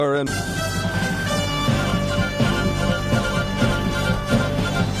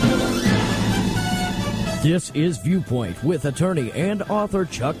This is Viewpoint with attorney and author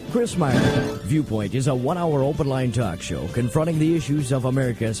Chuck Crismier. Viewpoint is a 1-hour open-line talk show confronting the issues of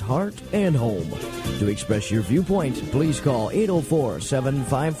America's heart and home. To express your viewpoint, please call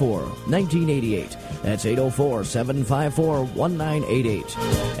 804-754-1988. That's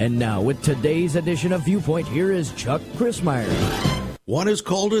 804-754-1988. And now, with today's edition of Viewpoint, here is Chuck Crismier. One has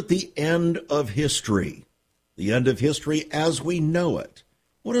called it the end of history. The end of history as we know it.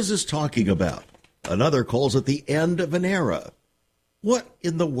 What is this talking about? Another calls it the end of an era. What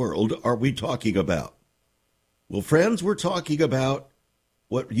in the world are we talking about? Well, friends, we're talking about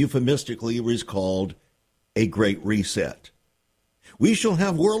what euphemistically is called a Great Reset. We shall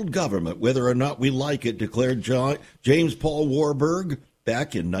have world government, whether or not we like it, declared James Paul Warburg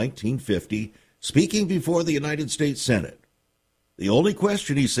back in 1950, speaking before the United States Senate. The only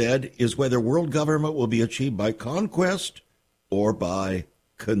question, he said, is whether world government will be achieved by conquest or by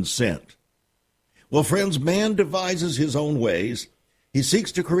consent. Well, friends, man devises his own ways. He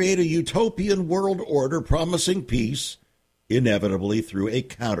seeks to create a utopian world order promising peace, inevitably through a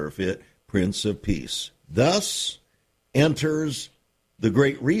counterfeit Prince of Peace. Thus enters the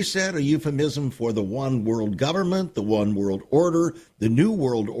Great Reset, a euphemism for the one world government, the one world order, the new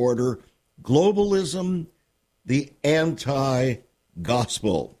world order, globalism, the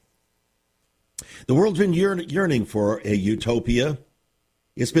anti-gospel. The world's been yearning for a utopia.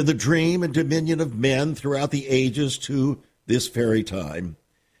 It's been the dream and dominion of men throughout the ages to this very time.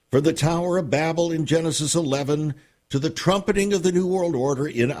 From the Tower of Babel in Genesis 11 to the trumpeting of the New World Order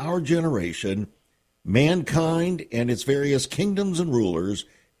in our generation, mankind and its various kingdoms and rulers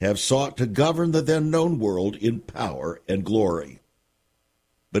have sought to govern the then-known world in power and glory.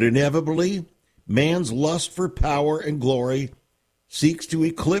 But inevitably, man's lust for power and glory seeks to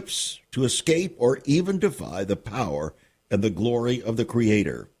eclipse, to escape, or even defy the power and the glory of the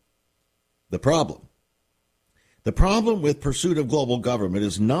Creator. The problem with pursuit of global government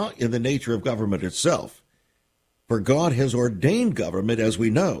is not in the nature of government itself, for God has ordained government, as we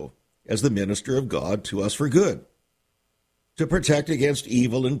know, as the minister of God to us for good, to protect against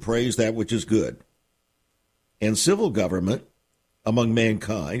evil and praise that which is good. And civil government among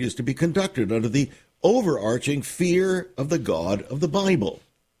mankind is to be conducted under the overarching fear of the God of the Bible,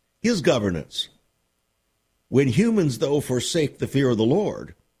 his governance. When humans, though, forsake the fear of the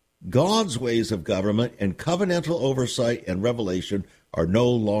Lord, God's ways of government and covenantal oversight and revelation are no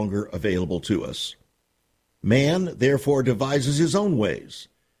longer available to us. Man, therefore, devises his own ways,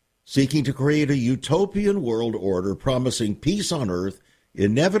 seeking to create a utopian world order promising peace on earth,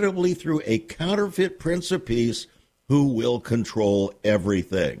 inevitably through a counterfeit Prince of Peace who will control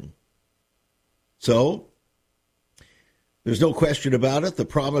everything. So, there's no question about it. The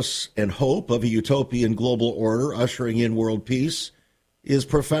promise and hope of a utopian global order ushering in world peace is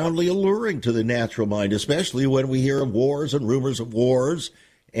profoundly alluring to the natural mind, especially when we hear of wars and rumors of wars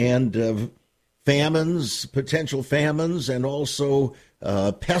and famines, potential famines, and also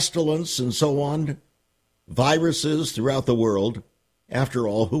pestilence and so on, viruses throughout the world. After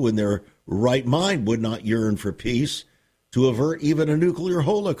all, who in their right mind would not yearn for peace to avert even a nuclear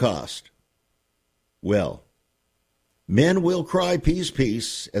holocaust? Well, men will cry, peace,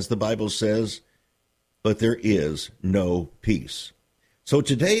 peace, as the Bible says, but there is no peace. So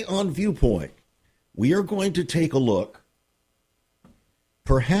today on Viewpoint, we are going to take a look,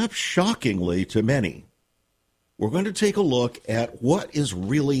 perhaps shockingly to many, we're going to take a look at what is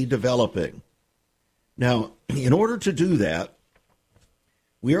really developing. Now, in order to do that,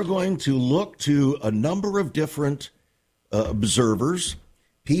 we are going to look to a number of different observers,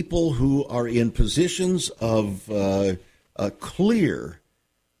 people who are in positions of a clear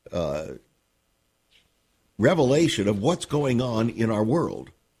revelation of what's going on in our world.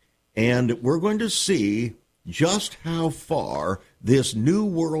 And we're going to see just how far this new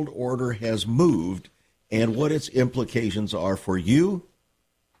world order has moved and what its implications are for you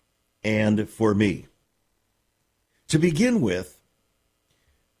and for me. To begin with,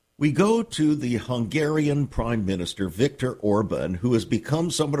 we go to the Hungarian Prime Minister, Viktor Orban, who has become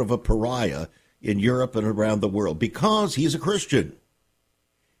somewhat of a pariah in Europe and around the world because he's a Christian.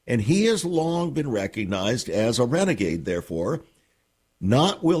 And he has long been recognized as a renegade, therefore,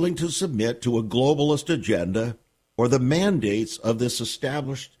 not willing to submit to a globalist agenda or the mandates of this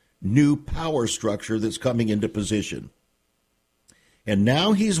established new power structure that's coming into position. And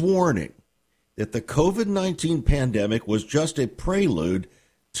now he's warning that the COVID-19 pandemic was just a prelude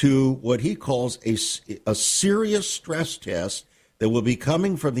to what he calls a serious stress test that will be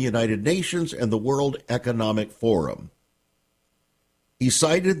coming from the United Nations and the World Economic Forum. He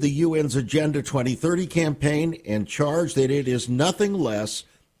cited the UN's Agenda 2030 campaign and charged that it is nothing less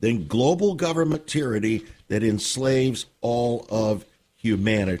than global government tyranny that enslaves all of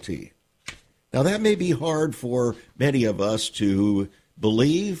humanity. Now, that may be hard for many of us to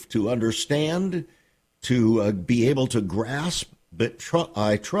believe, to understand, to be able to grasp, but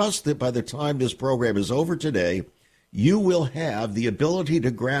I trust that by the time this program is over today, you will have the ability to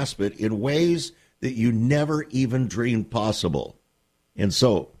grasp it in ways that you never even dreamed possible. And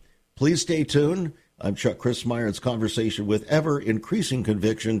so, please stay tuned. I'm Chuck Crismier. It's conversation with ever-increasing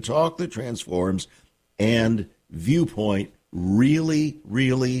conviction, talk that transforms, and Viewpoint really,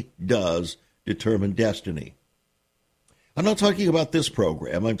 really does determine destiny. I'm not talking about this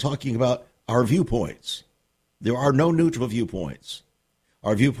program. I'm talking about our viewpoints. There are no neutral viewpoints.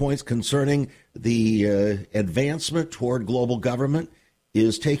 Our viewpoints concerning the advancement toward global government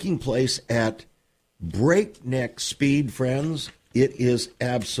is taking place at breakneck speed, friends. It is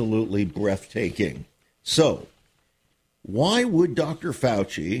absolutely breathtaking. So, why would Dr.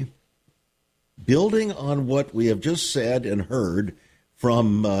 Fauci, building on what we have just said and heard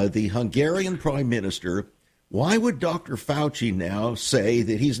from the Hungarian Prime Minister, why would Dr. Fauci now say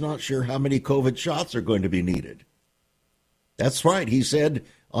that he's not sure how many COVID shots are going to be needed? That's right. He said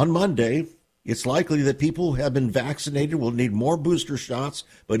on Monday, it's likely that people who have been vaccinated will need more booster shots,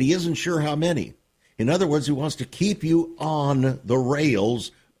 but he isn't sure how many. In other words, he wants to keep you on the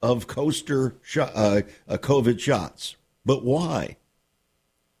rails of COVID shots. But why?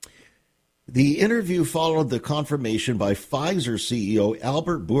 The interview followed the confirmation by Pfizer CEO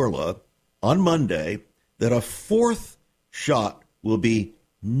Albert Bourla on Monday that a fourth shot will be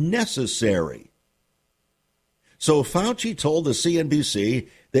necessary. So Fauci told the CNBC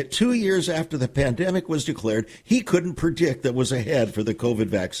that 2 years after the pandemic was declared, he couldn't predict that was ahead for the COVID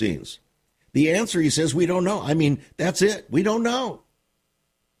vaccines. The answer, he says, we don't know. I mean, that's it. We don't know.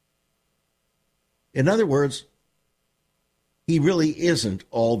 In other words, he really isn't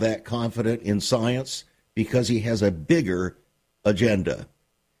all that confident in science because he has a bigger agenda.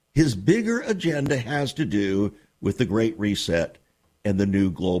 His bigger agenda has to do with the Great Reset and the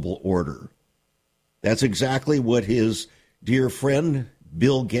new global order. That's exactly what his dear friend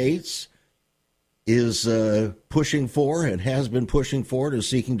Bill Gates is pushing for and has been pushing for and is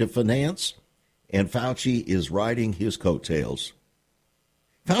seeking to finance. And Fauci is riding his coattails.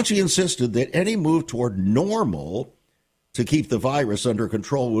 Fauci insisted that any move toward normal to keep the virus under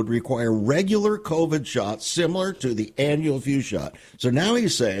control would require regular COVID shots similar to the annual flu shot. So now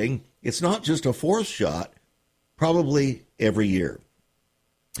he's saying it's not just a fourth shot, probably every year.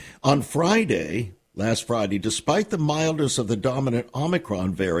 On Friday, last Friday, despite the mildness of the dominant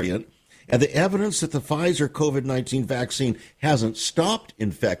Omicron variant and the evidence that the Pfizer COVID-19 vaccine hasn't stopped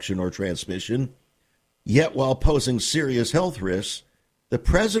infection or transmission, yet while posing serious health risks, the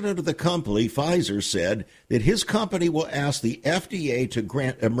president of the company, Pfizer, said that his company will ask the FDA to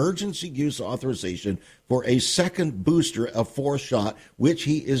grant emergency use authorization for a second booster, a fourth shot, which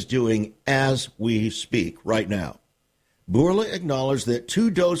he is doing as we speak right now. Bourla acknowledged that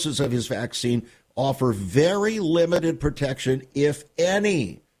 2 doses of his vaccine offer very limited protection, if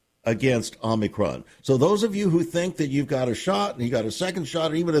any, against Omicron. So those of you who think that you've got a shot and you got a second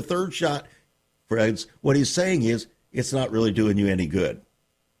shot or even a third shot, friends, what he's saying is it's not really doing you any good.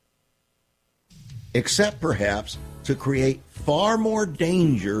 Except perhaps to create far more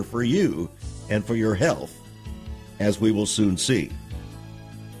danger for you and for your health, as we will soon see.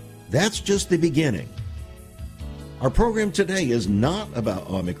 That's just the beginning. Our program today is not about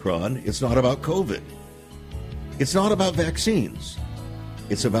Omicron. It's not about COVID. It's not about vaccines.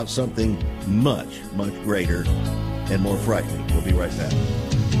 It's about something much, much greater and more frightening. We'll be right back.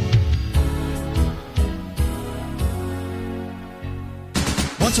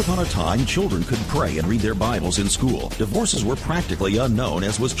 Once upon a time, children could pray and read their Bibles in school. Divorces were practically unknown,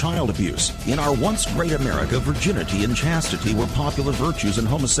 as was child abuse. In our once great America, virginity and chastity were popular virtues and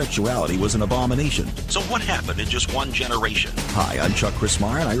homosexuality was an abomination. So what happened in just one generation? Hi, I'm Chuck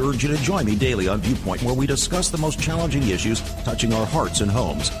Crismier, and I urge you to join me daily on Viewpoint, where we discuss the most challenging issues touching our hearts and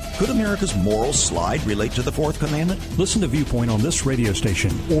homes. Could America's moral slide relate to the Fourth Commandment? Listen to Viewpoint on this radio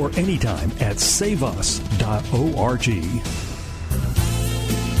station or anytime at saveus.org.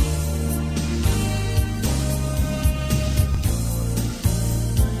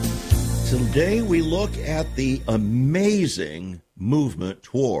 Today we look at the amazing movement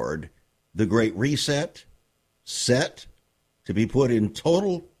toward the Great Reset, set to be put in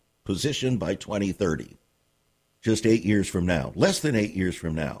total position by 2030. Just 8 years from now, less than 8 years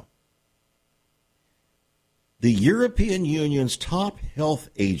from now. The European Union's top health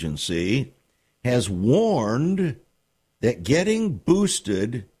agency has warned that getting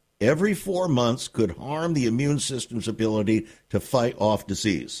boosted every 4 months could harm the immune system's ability to fight off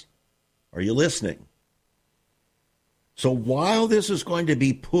disease. Are you listening? So while this is going to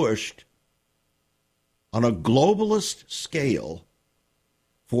be pushed on a globalist scale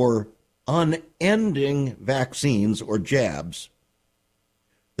for unending vaccines or jabs,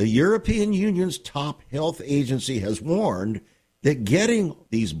 the European Union's top health agency has warned that getting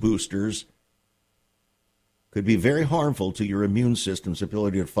these boosters could be very harmful to your immune system's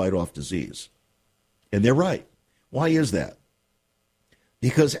ability to fight off disease. And they're right. Why is that?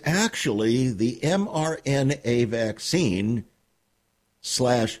 Because actually the mRNA vaccine /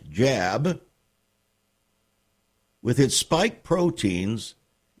 jab with its spike proteins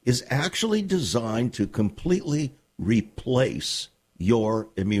is actually designed to completely replace your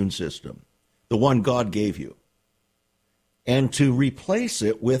immune system, the one God gave you, and to replace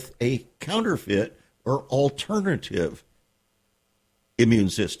it with a counterfeit or alternative immune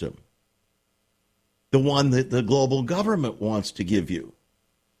system, the one that the global government wants to give you.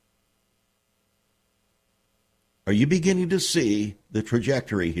 Are you beginning to see the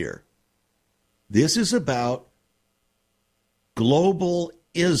trajectory here? This is about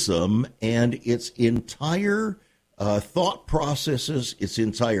globalism and its entire thought processes, its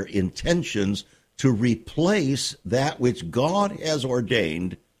entire intentions to replace that which God has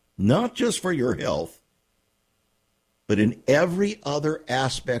ordained, not just for your health, but in every other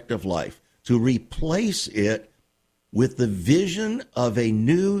aspect of life, to replace it with the vision of a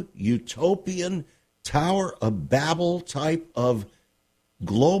new utopian Tower of Babel type of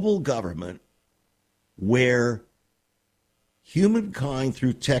global government where humankind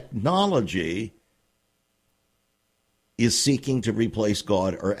through technology is seeking to replace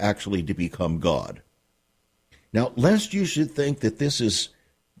God or actually to become God. Now, lest you should think that this is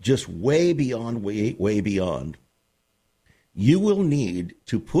just way beyond, way beyond, you will need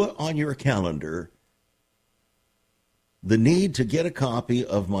to put on your calendar the need to get a copy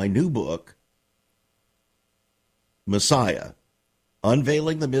of my new book, Messiah,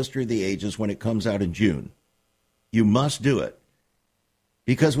 Unveiling the Mystery of the Ages, when it comes out in June. You must do it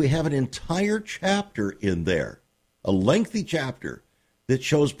because we have an entire chapter in there, a lengthy chapter that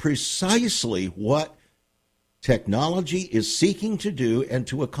shows precisely what technology is seeking to do and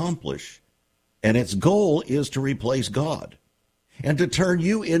to accomplish. And its goal is to replace God and to turn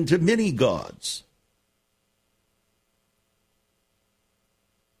you into mini gods.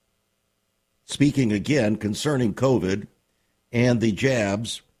 Speaking again concerning COVID and the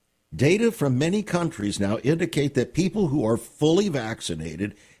jabs, data from many countries now indicate that people who are fully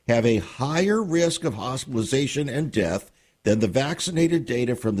vaccinated have a higher risk of hospitalization and death than the vaccinated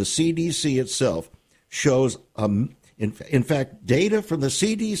data from the CDC itself shows. In fact, data from the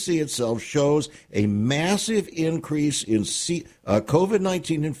CDC itself shows a massive increase in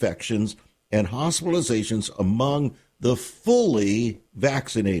COVID-19 infections and hospitalizations among the fully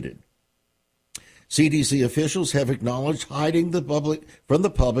vaccinated. CDC officials have acknowledged hiding from the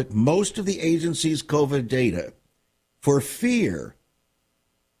public most of the agency's COVID data for fear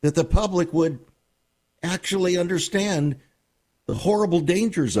that the public would actually understand the horrible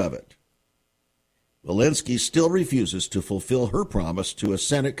dangers of it. Walensky still refuses to fulfill her promise to a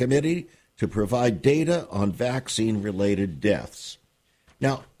Senate committee to provide data on vaccine-related deaths.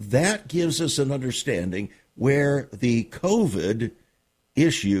 Now, that gives us an understanding where the COVID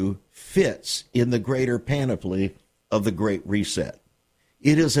issue fits in the greater panoply of the Great Reset.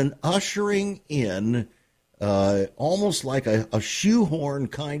 It is an ushering in, almost like a shoehorn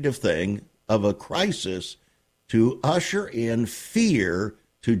kind of thing of a crisis to usher in fear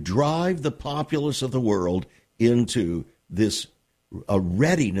to drive the populace of the world into this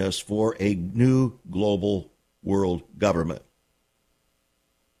readiness for a new global world government.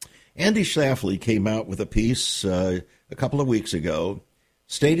 Andy Schlafly came out with a piece a couple of weeks ago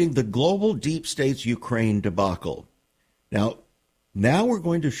stating the global deep state's Ukraine debacle. Now we're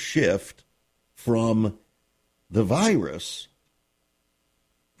going to shift from the virus,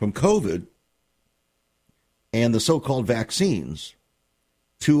 from COVID, and the so-called vaccines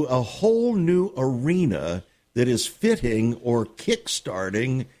to a whole new arena that is fitting or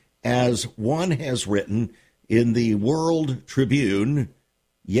kickstarting, as one has written in the World Tribune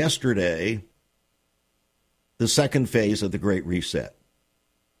yesterday, the second phase of the Great Reset.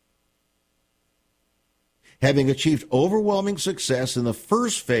 Having achieved overwhelming success in the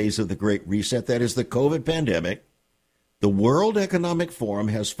first phase of the Great Reset, that is the COVID pandemic, the World Economic Forum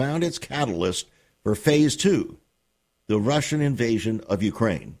has found its catalyst for phase 2, the Russian invasion of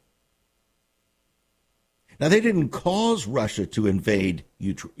Ukraine. Now, they didn't cause Russia to invade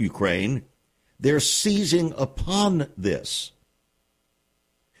Ukraine, they're seizing upon this.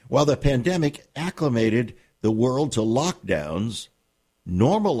 While the pandemic acclimated the world to lockdowns,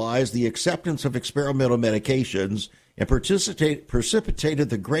 normalized the acceptance of experimental medications, and precipitated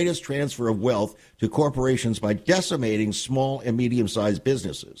the greatest transfer of wealth to corporations by decimating small and medium-sized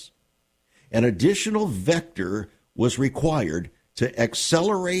businesses. An additional vector was required to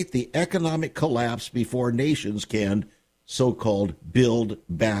accelerate the economic collapse before nations can so-called build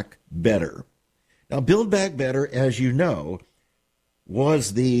back better. Now, build back better, as you know,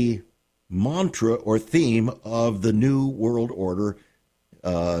 was the mantra or theme of the New World Order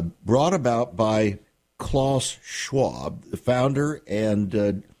brought about by Klaus Schwab, the founder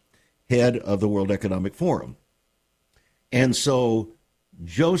and head of the World Economic Forum. And so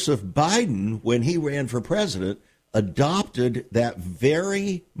Joseph Biden, when he ran for president, adopted that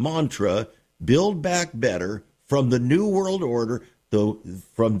very mantra, build back better, from the New World Order,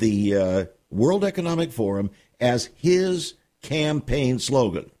 from the World Economic Forum, as his campaign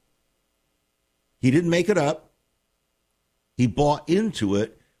slogan. He didn't make it up. He bought into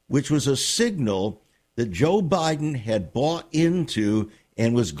it, which was a signal that Joe Biden had bought into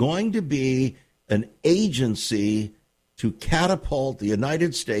and was going to be an agency to catapult the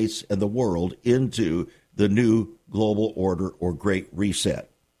United States and the world into the new global order or Great Reset.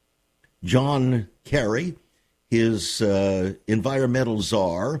 John Kerry, his environmental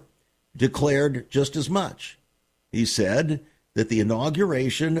czar, declared just as much. He said that the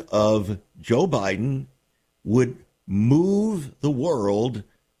inauguration of Joe Biden would move the world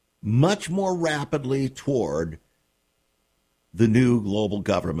much more rapidly toward the new global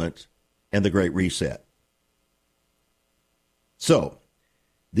government and the Great Reset. So,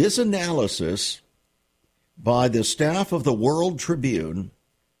 this analysis by the staff of the World Tribune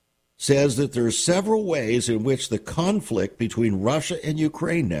says that there are several ways in which the conflict between Russia and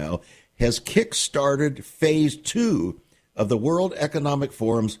Ukraine now has kick-started phase 2 of the World Economic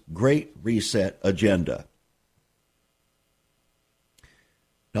Forum's Great Reset agenda.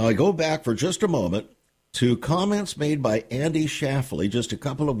 Now, I go back for just a moment to comments made by Andy Schaffeley just a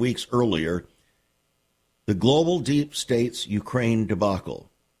couple of weeks earlier, the global deep state's Ukraine debacle.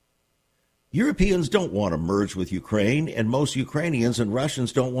 Europeans don't want to merge with Ukraine, and most Ukrainians and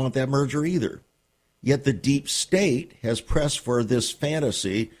Russians don't want that merger either. Yet the deep state has pressed for this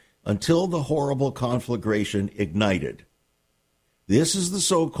fantasy until the horrible conflagration ignited. This is the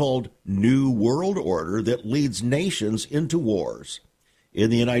so-called New World Order that leads nations into wars. In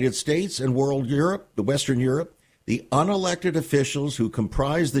the United States and Western Europe, the unelected officials who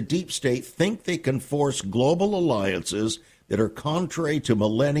comprise the deep state think they can force global alliances that are contrary to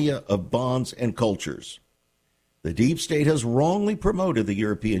millennia of bonds and cultures. The deep state has wrongly promoted the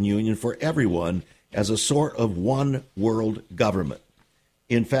European Union for everyone as a sort of one world government.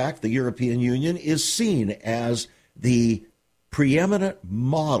 In fact, the European Union is seen as the preeminent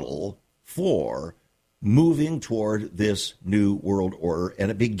model for moving toward this new world order, and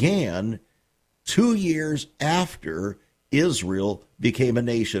it began 2 years after Israel became a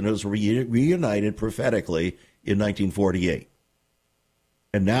nation. It was reunited prophetically in 1948.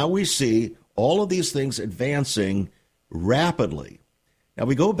 And now we see all of these things advancing rapidly. Now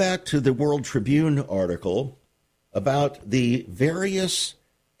we go back to the World Tribune article about the various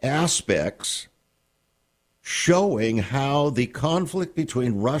aspects showing how the conflict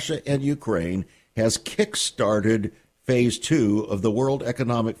between Russia and Ukraine has kick-started phase 2 of the World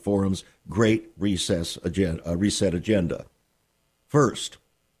Economic Forum's Great Reset agenda. First,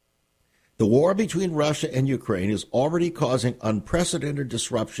 the war between Russia and Ukraine is already causing unprecedented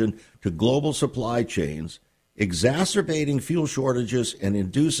disruption to global supply chains, exacerbating fuel shortages and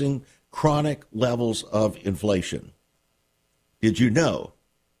inducing chronic levels of inflation. Did you know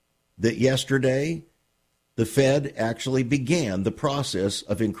that yesterday the Fed actually began the process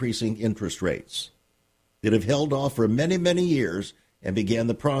of increasing interest rates? It have held off for many, many years and began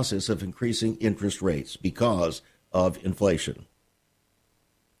the process of increasing interest rates because of inflation.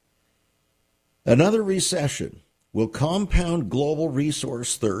 Another recession will compound global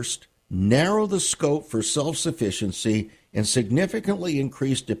resource thirst, narrow the scope for self-sufficiency, and significantly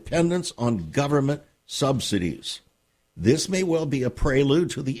increase dependence on government subsidies. This may well be a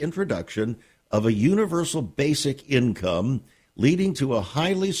prelude to the introduction of a universal basic income, leading to a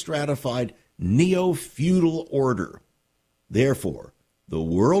highly stratified neo-feudal order. Therefore, the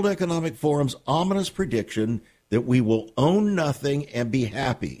World Economic Forum's ominous prediction that we will own nothing and be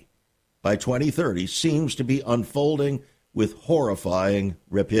happy by 2030 seems to be unfolding with horrifying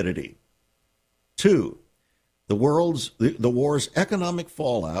rapidity. 2, the war's economic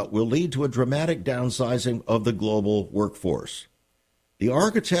fallout will lead to a dramatic downsizing of the global workforce. The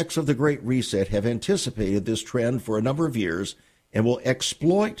architects of the Great Reset have anticipated this trend for a number of years and will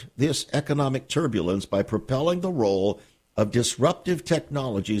exploit this economic turbulence by propelling the role of disruptive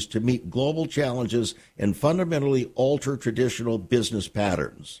technologies to meet global challenges and fundamentally alter traditional business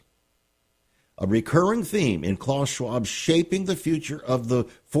patterns. A recurring theme in Klaus Schwab's Shaping the Future of the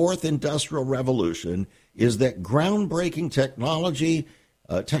Fourth Industrial Revolution is that groundbreaking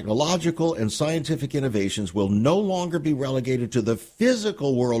technological and scientific innovations will no longer be relegated to the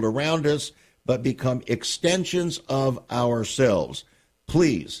physical world around us, but become extensions of ourselves.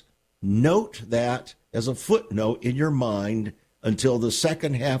 Please note that as a footnote in your mind until the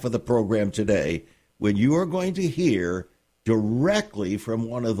second half of the program today, when you are going to hear directly from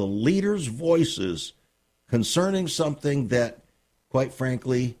one of the leaders' voices concerning something that, quite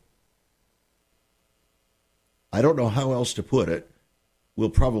frankly, I don't know how else to put it, will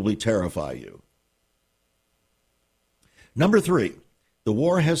probably terrify you. Number 3, the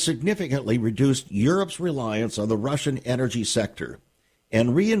war has significantly reduced Europe's reliance on the Russian energy sector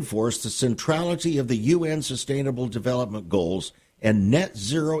and reinforced the centrality of the UN Sustainable Development Goals and net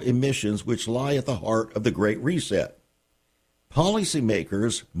zero emissions, which lie at the heart of the Great Reset.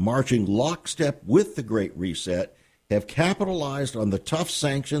 Policymakers, marching lockstep with the Great Reset, have capitalized on the tough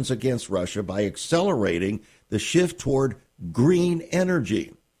sanctions against Russia by accelerating the shift toward green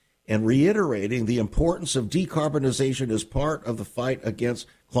energy and reiterating the importance of decarbonization as part of the fight against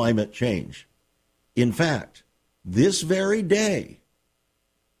climate change. In fact, this very day,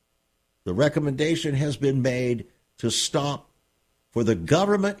 the recommendation has been made to stop, for the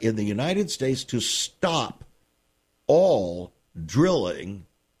government in the United States to stop all drilling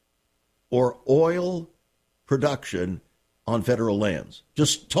or oil production on federal lands.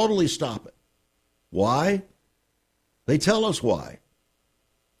 Just totally stop it. Why? They tell us why.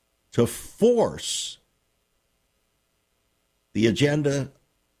 To force the agenda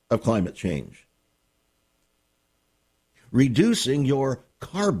of climate change. Reducing your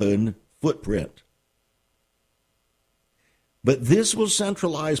carbon footprint. But this will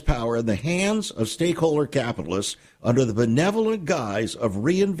centralize power in the hands of stakeholder capitalists under the benevolent guise of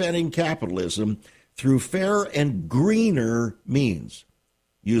reinventing capitalism through fairer and greener means,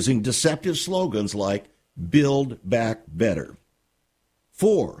 using deceptive slogans like Build Back Better.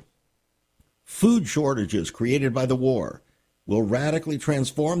 4, food shortages created by the war will radically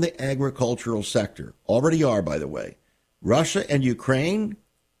transform the agricultural sector. Already are, by the way. Russia and Ukraine,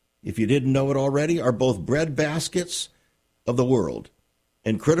 if you didn't know it already, are both bread baskets of the world,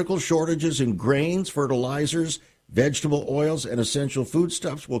 and critical shortages in grains, fertilizers, vegetable oils, and essential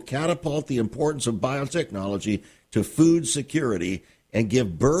foodstuffs will catapult the importance of biotechnology to food security and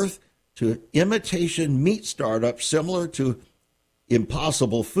give birth to imitation meat startups similar to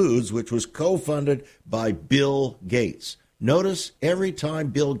Impossible Foods, which was co-funded by Bill Gates. Notice every time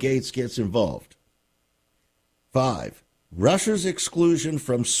Bill Gates gets involved. 5, Russia's exclusion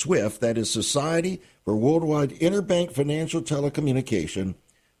from SWIFT, that is Society for Worldwide Interbank Financial Telecommunication,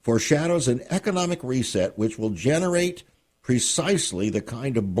 foreshadows an economic reset which will generate precisely the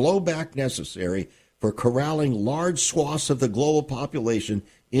kind of blowback necessary for corralling large swaths of the global population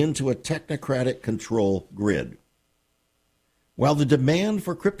into a technocratic control grid. While the demand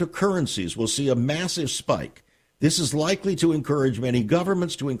for cryptocurrencies will see a massive spike, this is likely to encourage many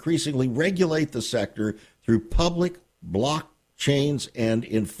governments to increasingly regulate the sector through public blockchains and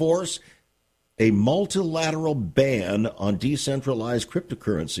enforce a multilateral ban on decentralized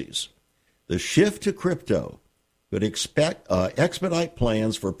cryptocurrencies. The shift to crypto could expedite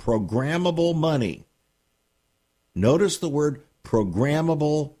plans for programmable money. Notice the word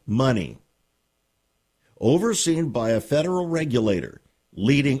programmable money, overseen by a federal regulator,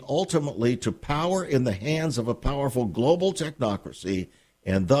 leading ultimately to power in the hands of a powerful global technocracy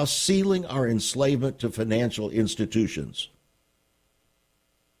and thus sealing our enslavement to financial institutions.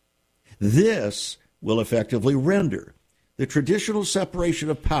 This will effectively render the traditional separation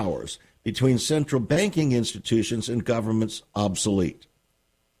of powers between central banking institutions and governments obsolete,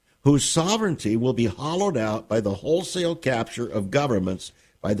 whose sovereignty will be hollowed out by the wholesale capture of governments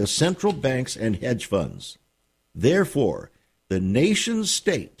by the central banks and hedge funds. Therefore, the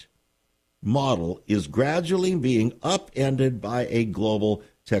nation-state model is gradually being upended by a global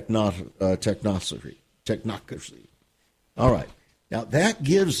technocracy. All right. Now, that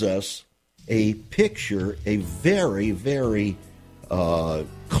gives us a picture, a very, very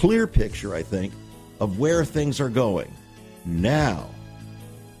clear picture, I think, of where things are going. Now,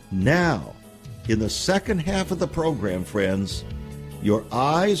 in the second half of the program, friends, your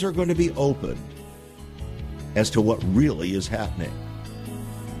eyes are going to be opened as to what really is happening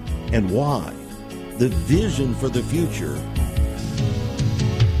and why. The vision for the future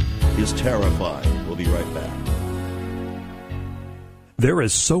is terrifying. We'll be right back. There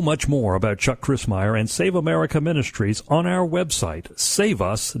is so much more about Chuck Crismier and Save America Ministries on our website,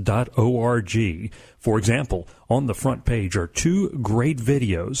 saveus.org. For example, on the front page are 2 great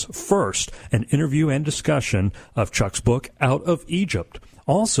videos. First, an interview and discussion of Chuck's book, Out of Egypt.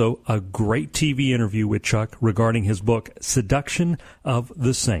 Also, a great TV interview with Chuck regarding his book, Seduction of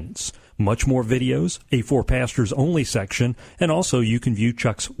the Saints. Much more videos, a For Pastors Only section, and also you can view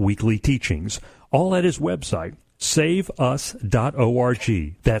Chuck's weekly teachings, all at his website, saveus.org.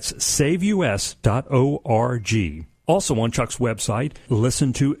 That's saveus.org. Also on Chuck's website,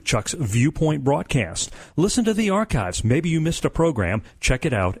 listen to Chuck's Viewpoint broadcast. Listen to the archives. Maybe you missed a program. Check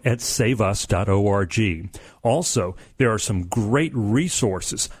it out at saveus.org. Also, there are some great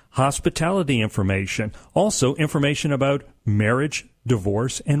resources, hospitality information, also information about marriage,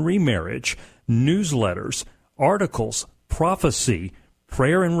 divorce, and remarriage, newsletters, articles, prophecy,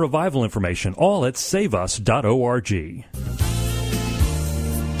 prayer and revival information, all at saveus.org.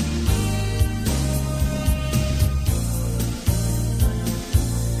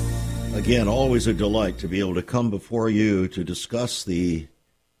 Again, always a delight to be able to come before you to discuss the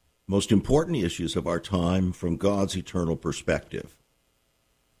most important issues of our time from God's eternal perspective.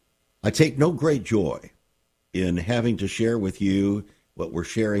 I take no great joy in having to share with you what we're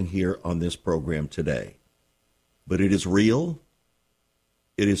sharing here on this program today. But it is real,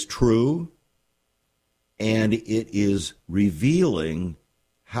 it is true, and it is revealing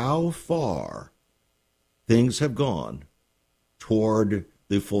how far things have gone toward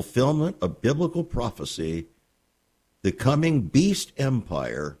the fulfillment of biblical prophecy, the coming beast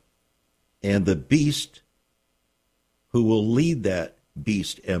empire, and the beast who will lead that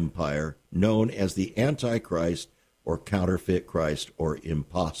beast empire, known as the Antichrist or counterfeit Christ or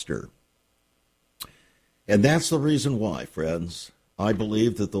imposter. And that's the reason why, friends, I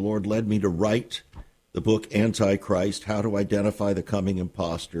believe that the Lord led me to write the book Antichrist, How to Identify the Coming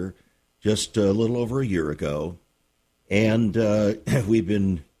Imposter, just a little over a year ago. And we've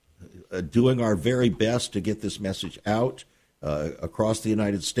been doing our very best to get this message out across the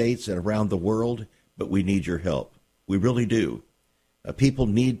United States and around the world, but we need your help. We really do. People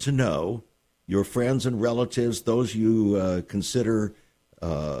need to know, your friends and relatives, those you consider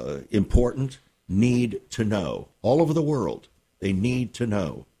important, need to know. All over the world, they need to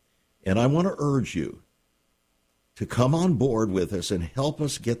know. And I want to urge you to come on board with us and help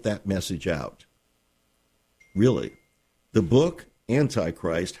us get that message out. Really. The book,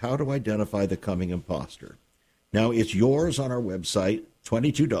 Antichrist, How to Identify the Coming Imposter. Now, it's yours on our website,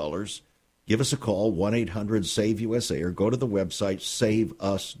 $22. Give us a call, 1-800-SAVE-USA, or go to the website,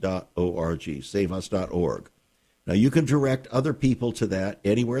 saveus.org, saveus.org. Now, you can direct other people to that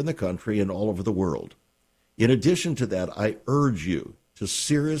anywhere in the country and all over the world. In addition to that, I urge you to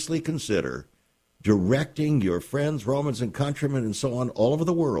seriously consider directing your friends, Romans, and countrymen, and so on, all over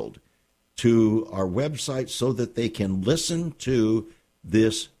the world, to our website so that they can listen to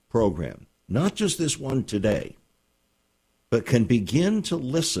this program. Not just this one today, but can begin to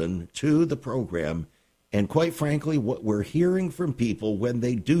listen to the program. And quite frankly, what we're hearing from people when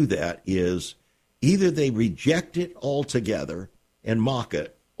they do that is either they reject it altogether and mock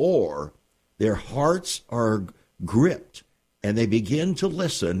it, or their hearts are gripped and they begin to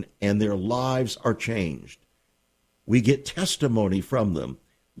listen and their lives are changed. We get testimony from them,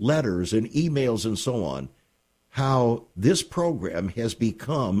 letters and emails and so on, how this program has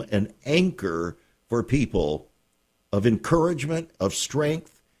become an anchor for people of encouragement, of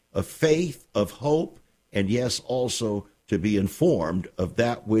strength, of faith, of hope, and yes, also to be informed of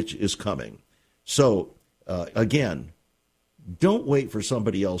that which is coming. So, again, don't wait for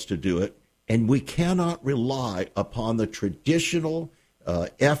somebody else to do it, and we cannot rely upon the traditional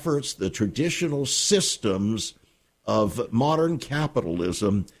efforts, the traditional systems of modern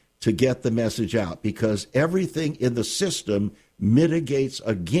capitalism to get the message out, because everything in the system mitigates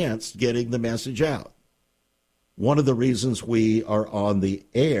against getting the message out. One of the reasons we are on the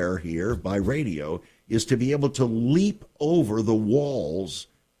air here by radio is to be able to leap over the walls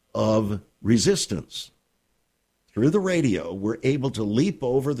of resistance. Through the radio, we're able to leap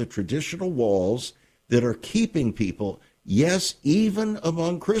over the traditional walls that are keeping people, yes, even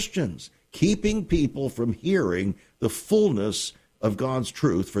among Christians, keeping people from hearing the fullness of God's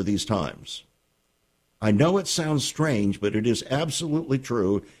truth for these times. I know it sounds strange, but it is absolutely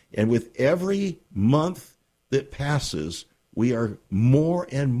true. And with every month that passes, we are more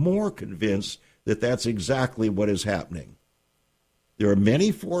and more convinced that that's exactly what is happening. There are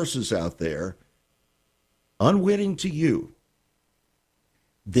many forces out there, unwitting to you,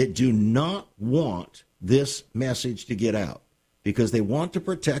 that do not want this message to get out. because they want to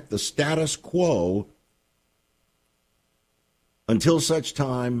protect the status quo until such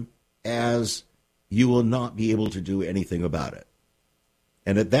time as you will not be able to do anything about it.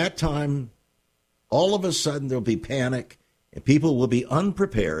 And at that time, all of a sudden there'll be panic and people will be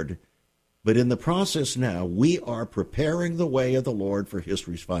unprepared. But in the process now, we are preparing the way of the Lord for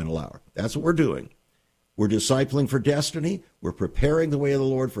history's final hour. That's what we're doing. We're discipling for destiny. We're preparing the way of the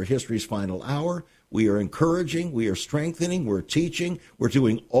Lord for history's final hour. We are encouraging. We are strengthening. We're teaching. We're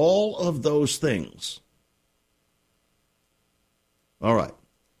doing all of those things. All right.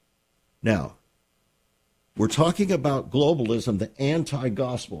 Now, we're talking about globalism, the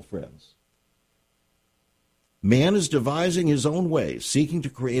anti-gospel, friends. Man is devising his own way, seeking to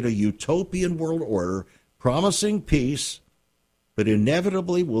create a utopian world order, promising peace, but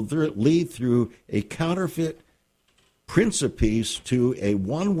inevitably will lead through a counterfeit Prince of Peace to a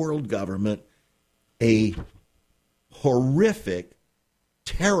one-world government, a horrific,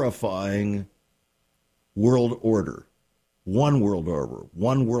 terrifying world order. One world order,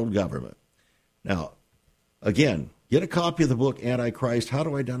 one world government. Now, again, get a copy of the book, Antichrist, How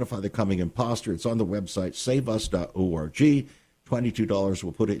to Identify the Coming Imposter. It's on the website, saveus.org. $22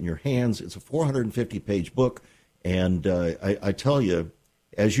 will put it in your hands. It's a 450-page book, and I tell you,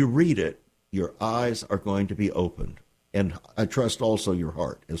 as you read it, your eyes are going to be opened, and I trust also your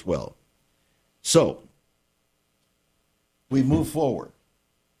heart as well. So, we move forward.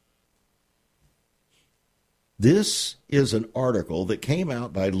 This is an article that came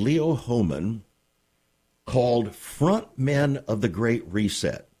out by Leo Hohmann called Front Men of the Great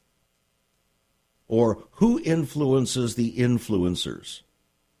Reset, or Who Influences the Influencers?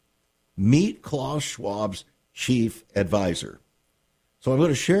 Meet Klaus Schwab's chief advisor. So I'm going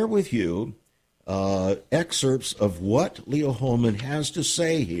to share with you excerpts of what Leo Hohmann has to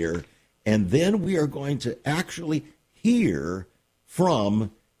say here, and then we are going to actually hear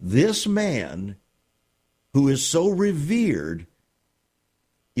from this man who is so revered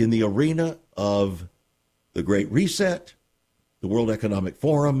in the arena of the Great Reset, the World Economic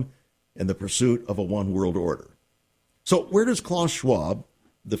Forum, and the pursuit of a one world order. So where does Klaus Schwab,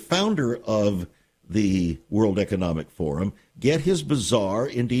 the founder of the World Economic Forum, get his bizarre,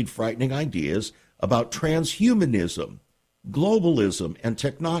 indeed frightening ideas about transhumanism, globalism, and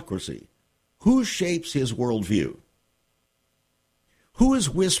technocracy? Who shapes his worldview? Who is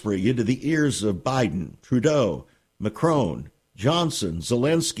whispering into the ears of Biden, Trudeau, Macron, Johnson,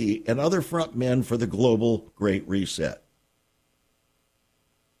 Zelensky, and other front men for the global Great Reset?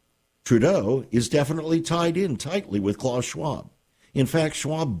 Trudeau is definitely tied in tightly with Klaus Schwab. In fact,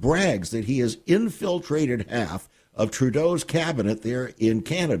 Schwab brags that he has infiltrated half of Trudeau's cabinet there in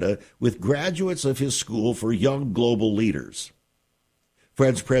Canada with graduates of his school for young global leaders.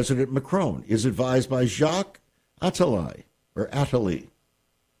 French President Macron is advised by Jacques Attali.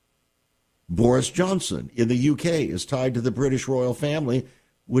 Boris Johnson in the UK is tied to the British royal family,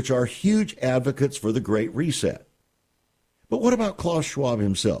 which are huge advocates for the Great Reset. But what about Klaus Schwab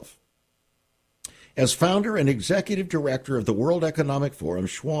himself? As founder and executive director of the World Economic Forum,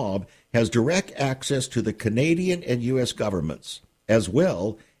 Schwab has direct access to the Canadian and U.S. governments, as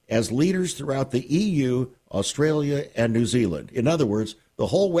well as leaders throughout the EU, Australia, and New Zealand. In other words, the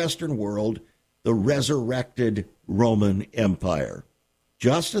whole Western world, the resurrected Roman Empire.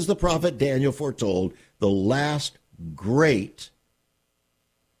 Just as the prophet Daniel foretold, the last great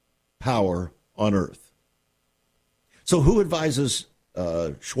power on earth. So who advises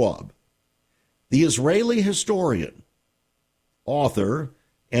Schwab? The Israeli historian, author,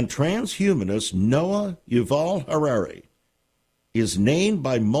 and transhumanist Noah Yuval Harari is named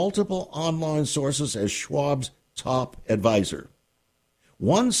by multiple online sources as Schwab's top advisor.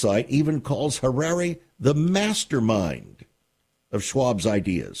 One site even calls Harari the mastermind of Schwab's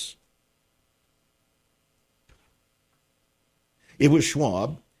ideas. It was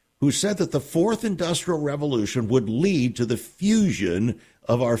Schwab who said that the fourth industrial revolution would lead to the fusion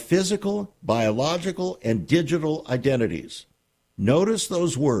of our physical, biological, and digital identities. Notice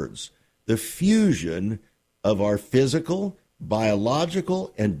those words, the fusion of our physical,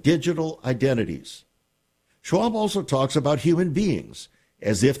 biological, and digital identities. Schwab also talks about human beings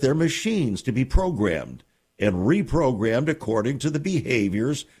as if they're machines to be programmed and reprogrammed according to the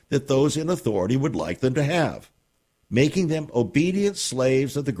behaviors that those in authority would like them to have, making them obedient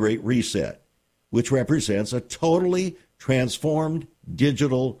slaves of the Great Reset, which represents a totally transformed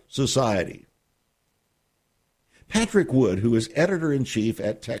digital society. Patrick Wood, who is editor-in-chief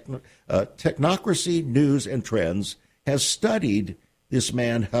at Technocracy News and Trends, has studied this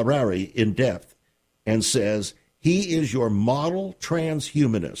man Harari in depth and says he is your model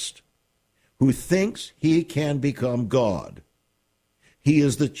transhumanist who thinks he can become God. He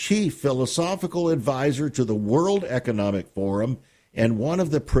is the chief philosophical advisor to the World Economic Forum and one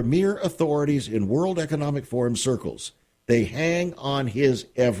of the premier authorities in World Economic Forum circles. They hang on his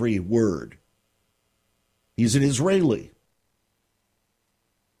every word. He's an Israeli.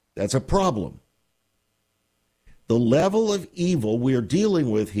 That's a problem. The level of evil we're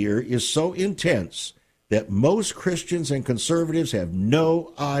dealing with here is so intense that most Christians and conservatives have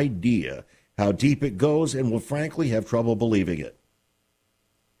no idea how deep it goes and will frankly have trouble believing it.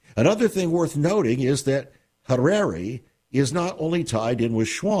 Another thing worth noting is that Harari is not only tied in with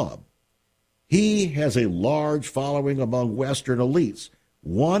Schwab. He has a large following among Western elites.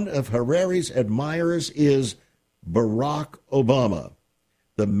 One of Harari's admirers is Barack Obama,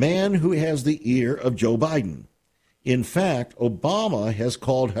 the man who has the ear of Joe Biden. In fact, Obama has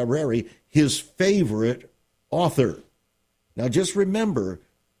called Harari his favorite author. Now, just remember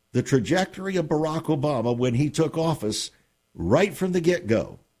the trajectory of Barack Obama when he took office right from the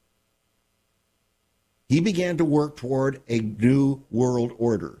get-go. He began to work toward a new world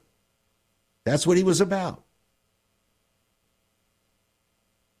order. That's what he was about.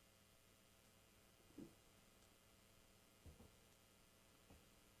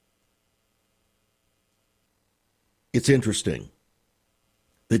 It's interesting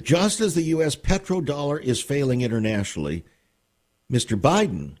that just as the U.S. petrodollar is failing internationally, Mr.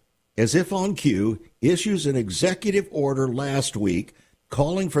 Biden, as if on cue, issues an executive order last week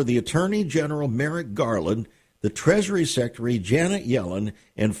calling for the Attorney General Merrick Garland, the Treasury Secretary Janet Yellen,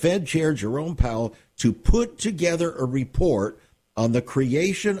 and Fed Chair Jerome Powell to put together a report on the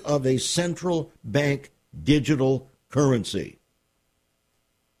creation of a central bank digital currency.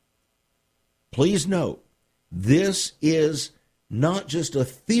 Please note, this is not just a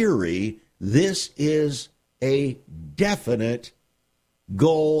theory, this is a definite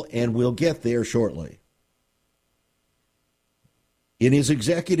goal, and we'll get there shortly. In his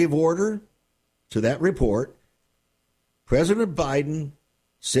executive order to that report, President Biden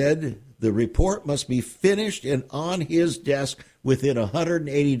said the report must be finished and on his desk within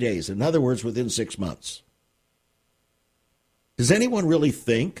 180 days. In other words, within 6 months. Does anyone really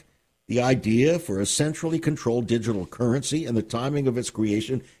think the idea for a centrally controlled digital currency and the timing of its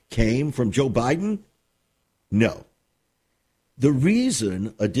creation came from Joe Biden? No. The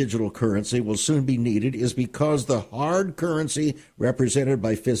reason a digital currency will soon be needed is because the hard currency represented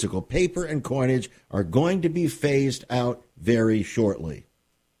by physical paper and coinage are going to be phased out very shortly.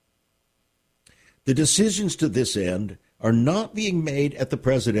 The decisions to this end are not being made at the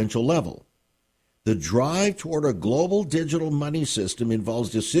presidential level. The drive toward a global digital money system involves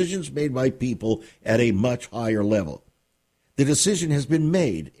decisions made by people at a much higher level. The decision has been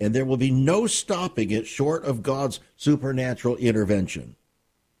made, and there will be no stopping it short of God's supernatural intervention.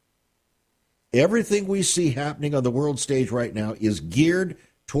 Everything we see happening on the world stage right now is geared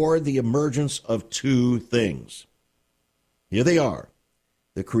toward the emergence of two things. Here they are.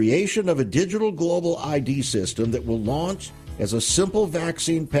 The creation of a digital global ID system that will launch as a simple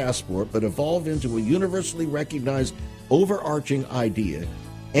vaccine passport but evolve into a universally recognized overarching idea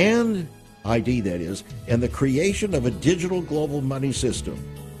and ID, that is, and the creation of a digital global money system.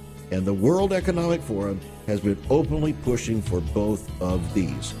 And the World Economic Forum has been openly pushing for both of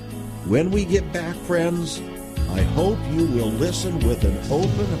these. When we get back, friends, I hope you will listen with an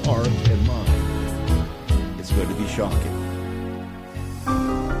open heart and mind. It's going to be shocking.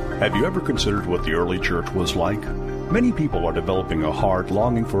 Have you ever considered what the early church was like? Many people are developing a heart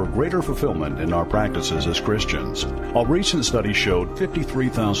longing for a greater fulfillment in our practices as Christians. A recent study showed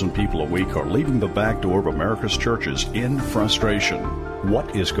 53,000 people a week are leaving the back door of America's churches in frustration.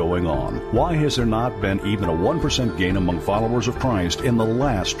 What is going on? Why has there not been even a 1% gain among followers of Christ in the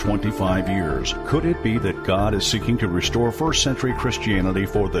last 25 years? Could it be that God is seeking to restore first century Christianity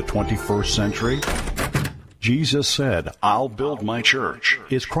for the 21st century? Jesus said, "I'll build my church."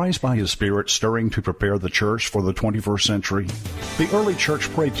 Is Christ by His Spirit stirring to prepare the church for the 21st century? The early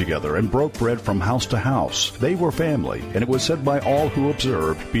church prayed together and broke bread from house to house. They were family, and it was said by all who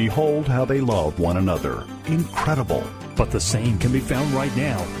observed, "Behold how they love one another." Incredible. But the same can be found right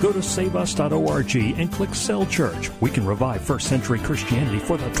now. Go to saveus.org and click Cell Church. We can revive first century Christianity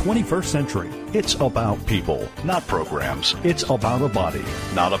for the 21st century. It's about people, not programs. It's about a body,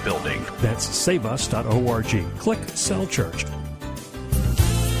 not a building. That's saveus.org. Click Cell Church.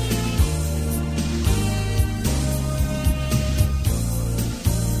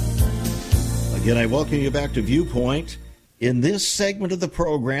 Again, I welcome you back to Viewpoint. In this segment of the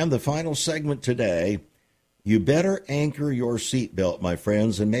program, the final segment today, you better anchor your seatbelt, my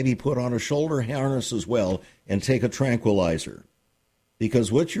friends, and maybe put on a shoulder harness as well and take a tranquilizer.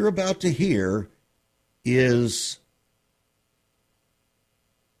 Because what you're about to hear is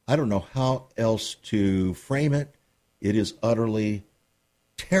I don't know how else to frame it. It is utterly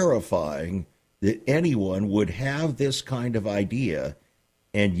terrifying that anyone would have this kind of idea,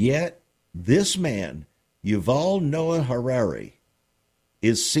 and yet this man, Yuval Noah Harari,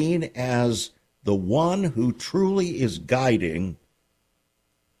 is seen as the one who truly is guiding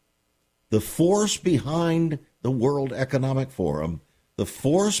the force behind the World Economic Forum, the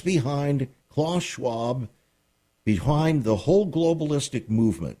force behind Klaus Schwab, behind the whole globalistic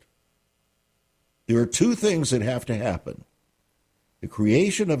movement. There are two things that have to happen. The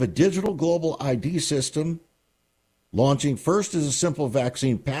creation of a digital global ID system, launching first as a simple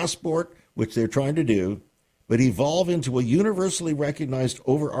vaccine passport, which they're trying to do, but evolve into a universally recognized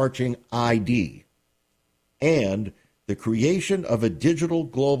overarching ID, and the creation of a digital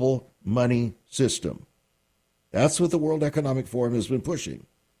global money system. That's what the World Economic Forum has been pushing.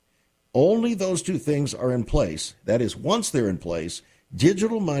 Only those two things are in place. That is, once they're in place,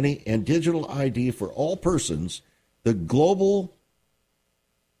 digital money and digital ID for all persons, the global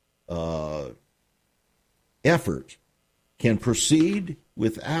effort can proceed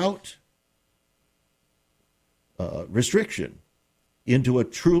without restriction into a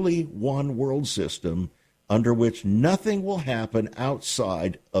truly one world system under which nothing will happen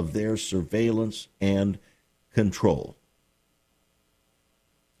outside of their surveillance and control.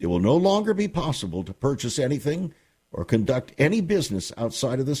 It will no longer be possible to purchase anything or conduct any business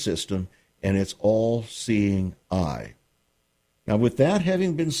outside of the system, and its all-seeing eye. Now, with that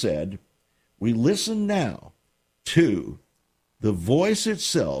having been said, we listen now to the voice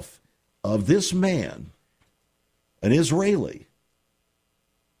itself of this man, an Israeli,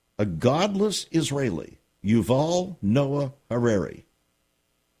 a godless Israeli, Yuval Noah Harari,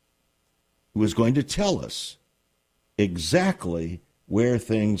 who is going to tell us exactly where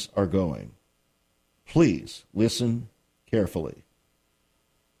things are going. Please listen carefully.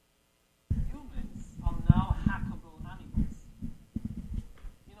 Humans are now hackable animals.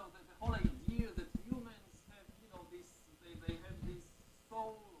 You know, the whole idea that humans have, they have this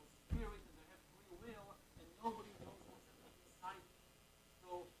soul or spirit and they have free will, and nobody knows what's inside.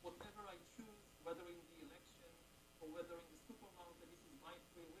 So whatever I choose, whether in the election or whether in the supermarket, this is my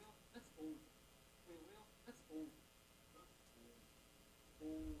free will, that's over. Free will, that's over.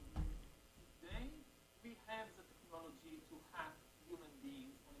 Today, we have the technology to hack human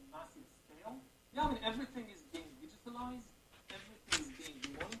beings on a massive scale. Yeah, I mean, everything is being digitalized, everything is being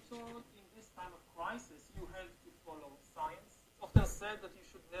monitored. In this time of crisis, you have to follow science. It's often said that you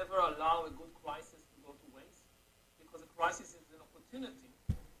should never allow a good crisis to go to waste, because a crisis is an opportunity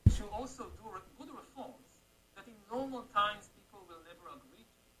to also do good reforms that in normal times people will never agree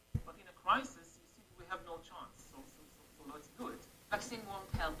to. But in a crisis, you see, we have no chance, so let's do it. Vaccine won't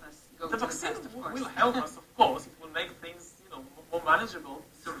help us go the to the vaccine test, of course. will help us, of course. It will make things, more manageable.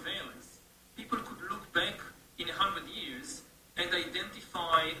 Surveillance. People could look back in 100 years and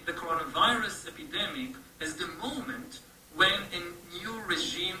identify the coronavirus epidemic as the moment when a new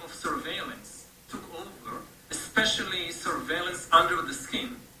regime of surveillance took over, especially surveillance under the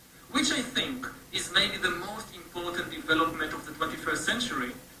skin, which I think is maybe the most important development of the 21st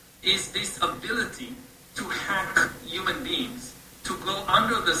century, is this ability to hack human beings, to go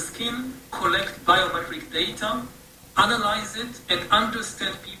under the skin, collect biometric data, analyze it, and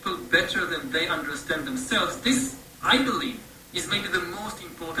understand people better than they understand themselves. This, I believe, is maybe the most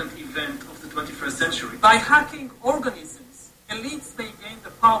important event of the 21st century. By hacking organisms, elites may gain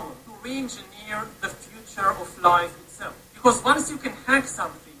the power to re-engineer the future of life itself. Because once you can hack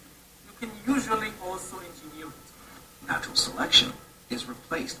something, you can usually also engineer it. Natural selection is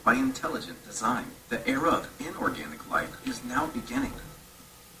replaced by intelligent design. The era of inorganic life is now beginning.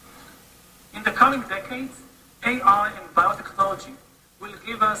 In the coming decades, AI and biotechnology will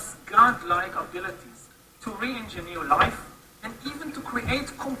give us godlike abilities to re-engineer life and even to create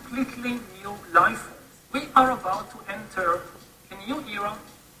completely new life forms. We are about to enter a new era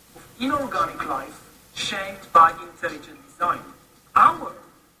of inorganic life shaped by intelligent design. Our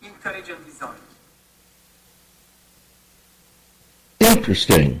intelligent design.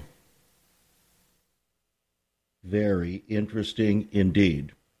 Interesting. Very interesting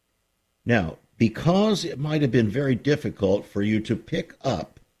indeed. Now, because it might have been very difficult for you to pick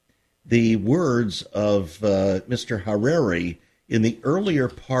up the words of Mr. Harari in the earlier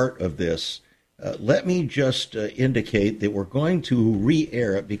part of this, let me just indicate that we're going to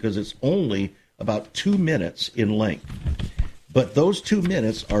re-air it because it's only about 2 minutes in length. But those 2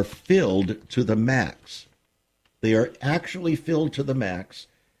 minutes are filled to the max. They are actually filled to the max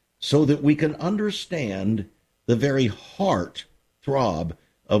so that we can understand the very heart throb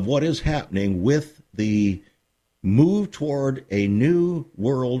of what is happening with the move toward a new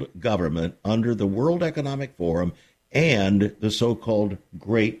world government under the World Economic Forum and the so-called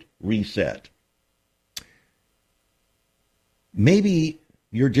Great Reset. Maybe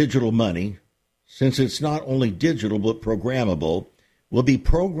your digital money, since it's not only digital but programmable, will be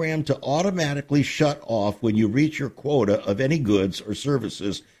programmed to automatically shut off when you reach your quota of any goods or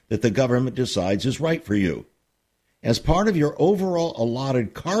services that the government decides is right for you. As part of your overall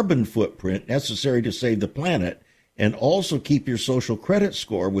allotted carbon footprint necessary to save the planet and also keep your social credit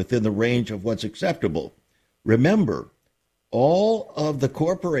score within the range of what's acceptable. Remember, all of the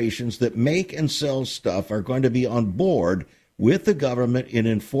corporations that make and sell stuff are going to be on board with the government in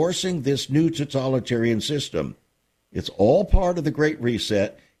enforcing this new totalitarian system. It's all part of the Great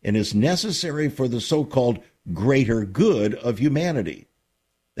Reset and is necessary for the so-called greater good of humanity.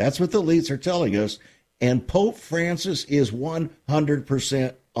 That's what the elites are telling us, and Pope Francis is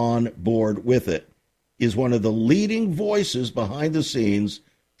 100% on board with it, is one of the leading voices behind the scenes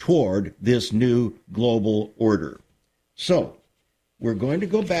toward this new global order. So, we're going to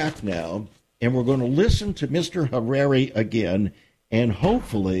go back now, and we're going to listen to Mr. Harari again, and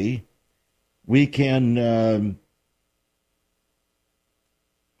hopefully we can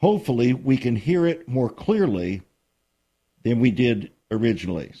hear it more clearly than we did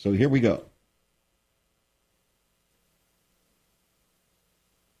originally. So here we go.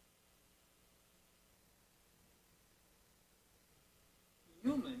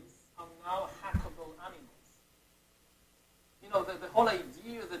 Humans are now hackable animals. You know, the whole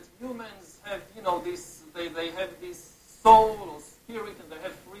idea that humans have, this, they have this soul or spirit and they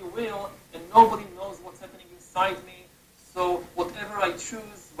have free will and nobody knows what's happening inside me. So whatever I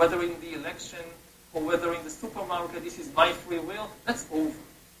choose, whether in the election or whether in the supermarket, this is my free will, that's over.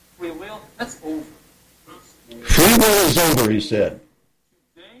 Free will, that's over. Free will is over, he said.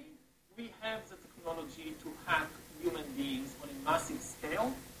 Today, we have the technology to hack human beings on a massive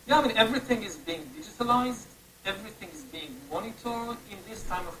scale. Yeah, everything is being digitalized. Everything is being monitored. In this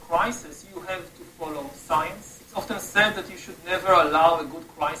time of crisis, you have to follow science. It's often said that you should never allow a good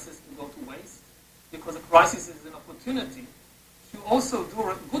crisis to go to waste, because a crisis is an opportunity to also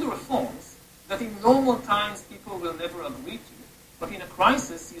do good reforms that in normal times people will never agree to. But in a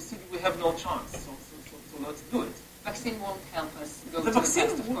crisis, you see we have no chance. So let's do it. Vaccine won't help us. The vaccine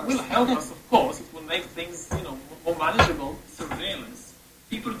will help us, of course. It will make things, more manageable. Surveillance.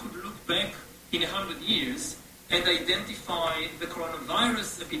 People could look back in 100 years and identify the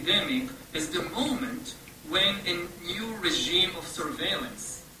coronavirus epidemic as the moment when a new regime of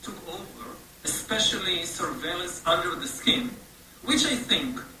surveillance took over, especially surveillance under the skin, which I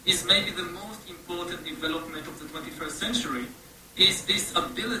think is maybe the most important development of the 21st century, is this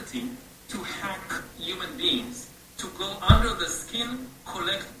ability to hack human beings, to go under the skin,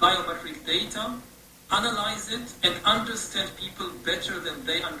 collect biometric data, analyze it, and understand people better than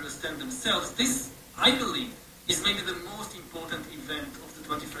they understand themselves. This, I believe, is maybe the most important event of the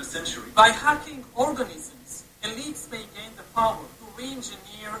 21st century. By hacking organisms, elites may gain the power to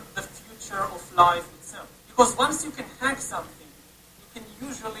re-engineer the future of life itself. Because once you can hack something, you can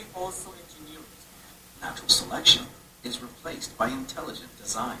usually also engineer it. Natural selection is replaced by intelligent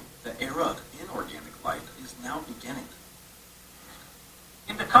design. The era of inorganic life is now beginning.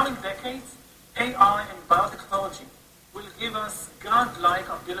 In the coming decades, AI and biotechnology will give us godlike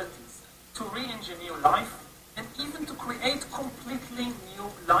abilities to re-engineer life and even to create completely new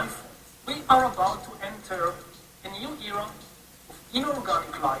life forms. We are about to enter a new era of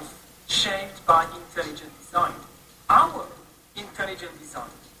inorganic life shaped by intelligent design. Our intelligent design.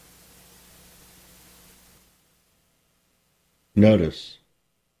 Notice,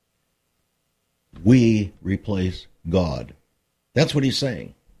 we replace God. That's what he's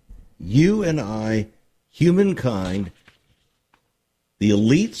saying. You and I, humankind, the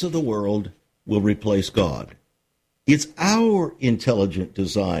elites of the world, will replace God. It's our intelligent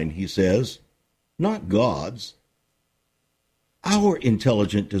design, he says, not God's. Our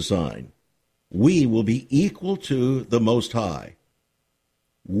intelligent design. We will be equal to the Most High.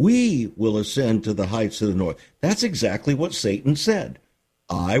 We will ascend to the heights of the north. That's exactly what Satan said.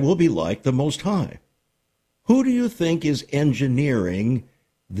 I will be like the Most High. Who do you think is engineering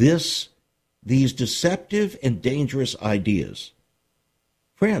these deceptive and dangerous ideas?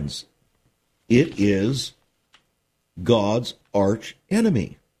 Friends, it is God's arch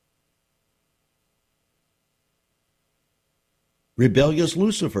enemy. Rebellious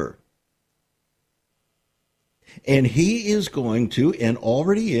Lucifer. And he is going to, and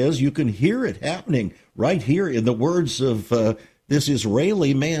already is, you can hear it happening right here in the words of this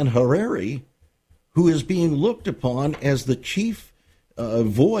Israeli man, Harari, who is being looked upon as the chief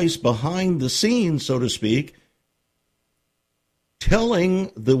voice behind the scenes, so to speak,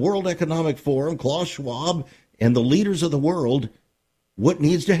 telling the World Economic Forum, Klaus Schwab, and the leaders of the world what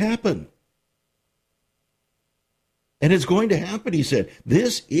needs to happen. And it's going to happen, he said.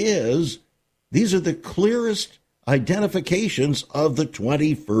 These are the clearest identifications of the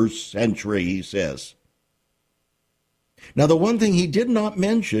 21st century, he says. Now, the one thing he did not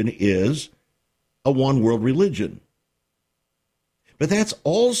mention is a one-world religion. But that's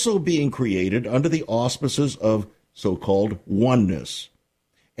also being created under the auspices of so-called oneness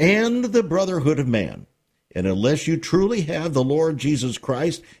and the brotherhood of man. And unless you truly have the Lord Jesus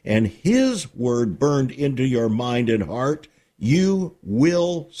Christ and his word burned into your mind and heart, you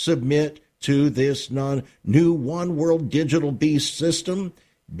will submit to this new one-world digital beast system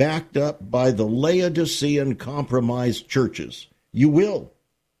backed up by the Laodicean compromised churches. You will.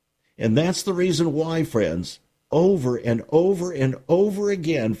 And that's the reason why, friends, over and over and over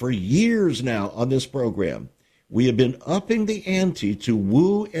again for years now on this program, we have been upping the ante to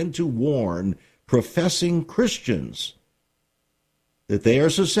woo and to warn professing Christians that they are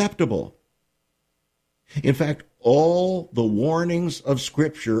susceptible. In fact, all the warnings of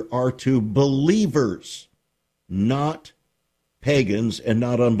Scripture are to believers, not pagans and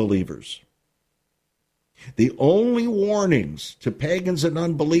not unbelievers. The only warnings to pagans and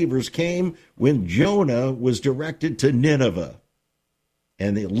unbelievers came when Jonah was directed to Nineveh,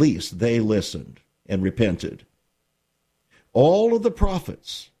 and at least they listened and repented. All of the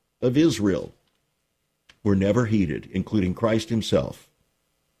prophets of Israel were never heeded, including Christ himself.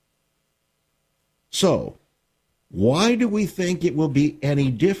 So, why do we think it will be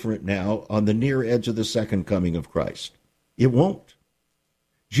any different now on the near edge of the second coming of Christ? It won't.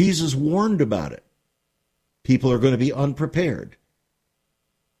 Jesus warned about it. People are going to be unprepared.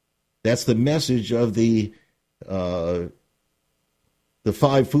 That's the message of the 5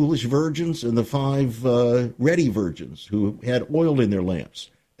 foolish virgins and the 5 ready virgins who had oil in their lamps.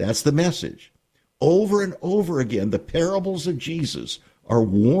 That's the message. Over and over again, the parables of Jesus are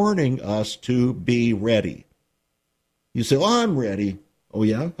warning us to be ready. You say, "Oh, I'm ready." Oh,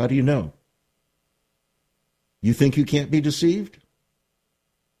 yeah? How do you know? You think you can't be deceived?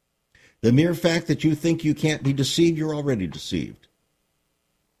 The mere fact that you think you can't be deceived, you're already deceived.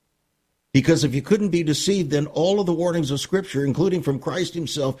 Because if you couldn't be deceived, then all of the warnings of Scripture, including from Christ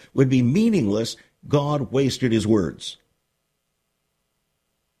himself, would be meaningless. God wasted his words.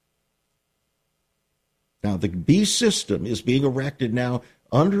 Now, the beast system is being erected now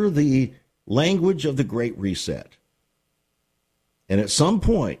under the language of the Great Reset. And at some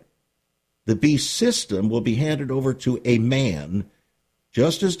point, the beast system will be handed over to a man,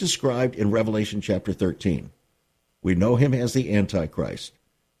 just as described in Revelation chapter 13. We know him as the Antichrist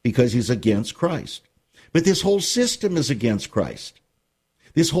because he's against Christ. But this whole system is against Christ.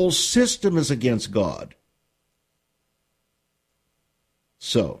 This whole system is against God.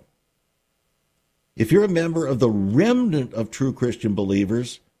 So, if you're a member of the remnant of true Christian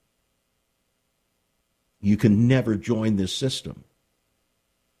believers, you can never join this system.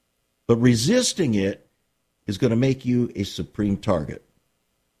 But resisting it is going to make you a supreme target.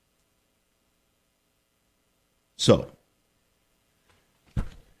 So,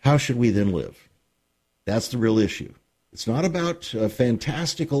 how should we then live? That's the real issue. It's not about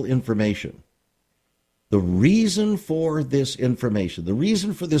fantastical information. The reason for this information, the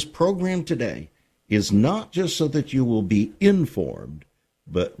reason for this program today, is not just so that you will be informed,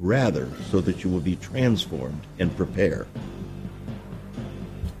 but rather so that you will be transformed and prepare.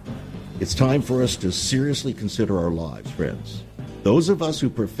 It's time for us to seriously consider our lives, friends. Those of us who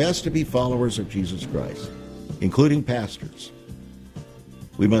profess to be followers of Jesus Christ, including pastors,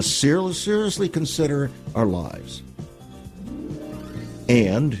 we must seriously consider our lives.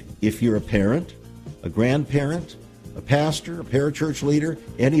 And if you're a parent, a grandparent, a pastor, a parachurch leader,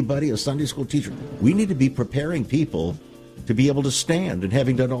 anybody, a Sunday school teacher, we need to be preparing people to be able to stand, and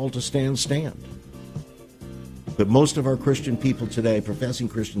having done all to stand, stand. But most of our Christian people today, professing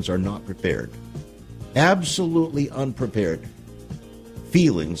Christians, are not prepared. Absolutely unprepared.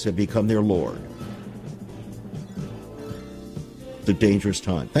 Feelings have become their Lord. It's a dangerous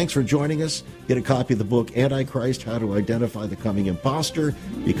time. Thanks for joining us. Get a copy of the book, Antichrist, How to Identify the Coming Imposter.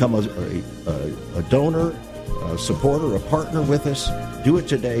 Become a donor, a supporter, a partner with us. Do it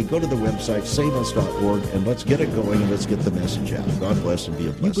today. Go to the website, saveus.org, and let's get it going and let's get the message out. God bless and be a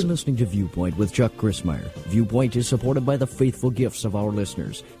blessing. You've been listening to Viewpoint with Chuck Crismier. Viewpoint is supported by the faithful gifts of our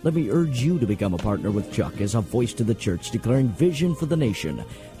listeners. Let me urge you to become a partner with Chuck as a voice to the church declaring vision for the nation.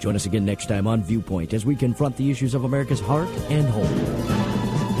 Join us again next time on Viewpoint as we confront the issues of America's heart and home.